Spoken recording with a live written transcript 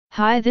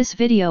Hi, this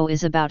video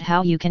is about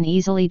how you can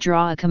easily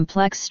draw a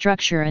complex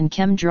structure in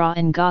ChemDraw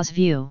in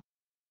gaussview.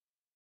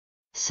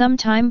 Some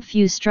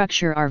few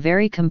structure are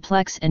very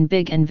complex and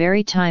big and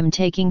very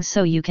time-taking,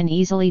 so you can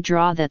easily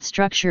draw that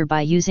structure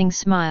by using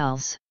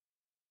smiles.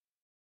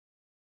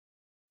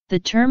 The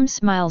term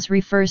smiles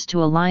refers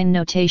to a line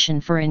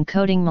notation for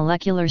encoding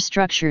molecular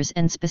structures,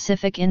 and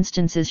specific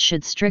instances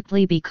should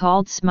strictly be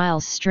called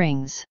smiles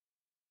strings.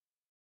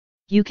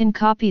 You can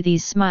copy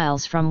these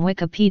smiles from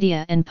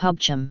Wikipedia and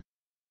PubChem.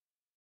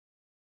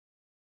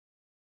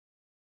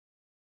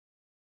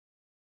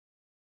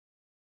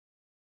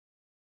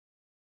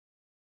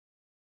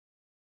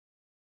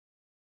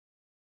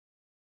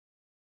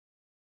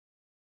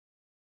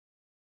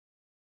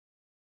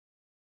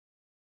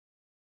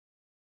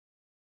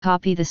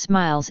 Copy the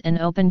smiles and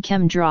open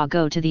ChemDraw.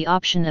 Go to the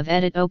option of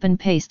Edit, Open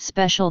Paste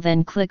Special,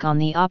 then click on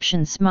the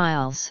option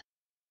Smiles.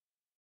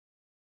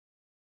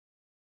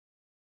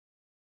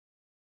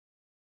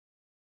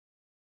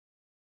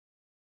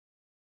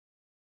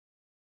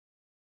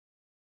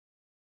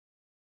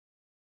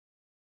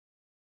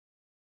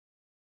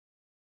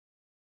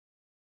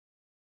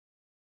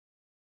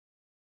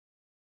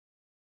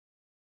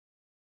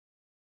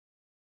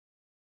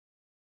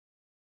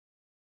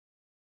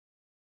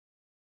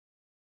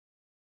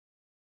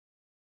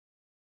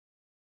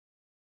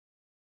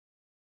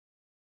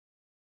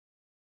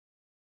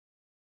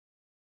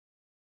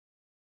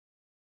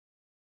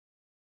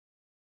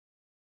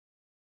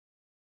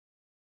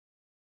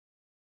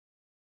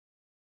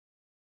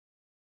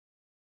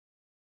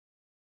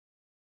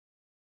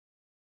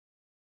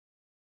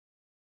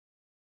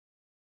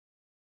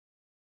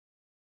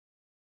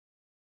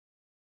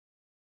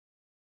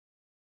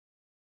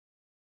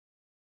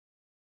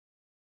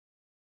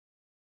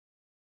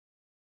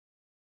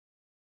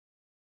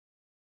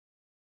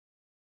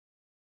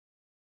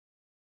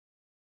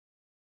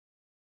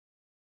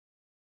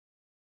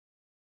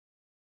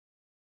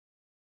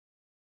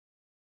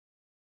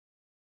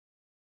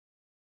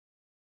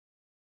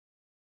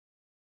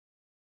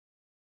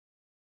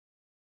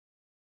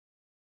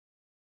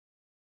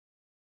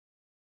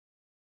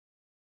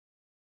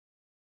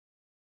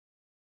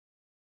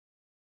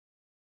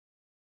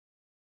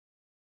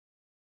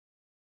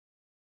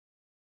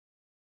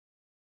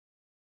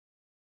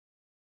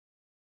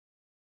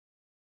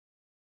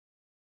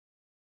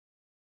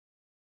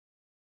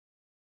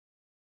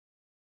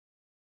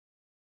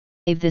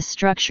 Save this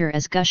structure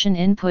as Gaussian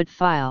input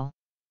file.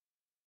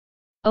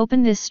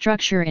 Open this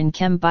structure in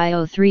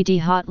ChemBio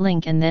 3D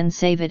Hotlink and then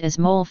save it as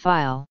mol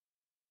file.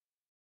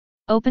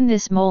 Open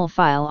this mol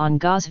file on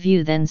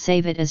gaussview, then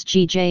save it as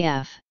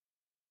GJF.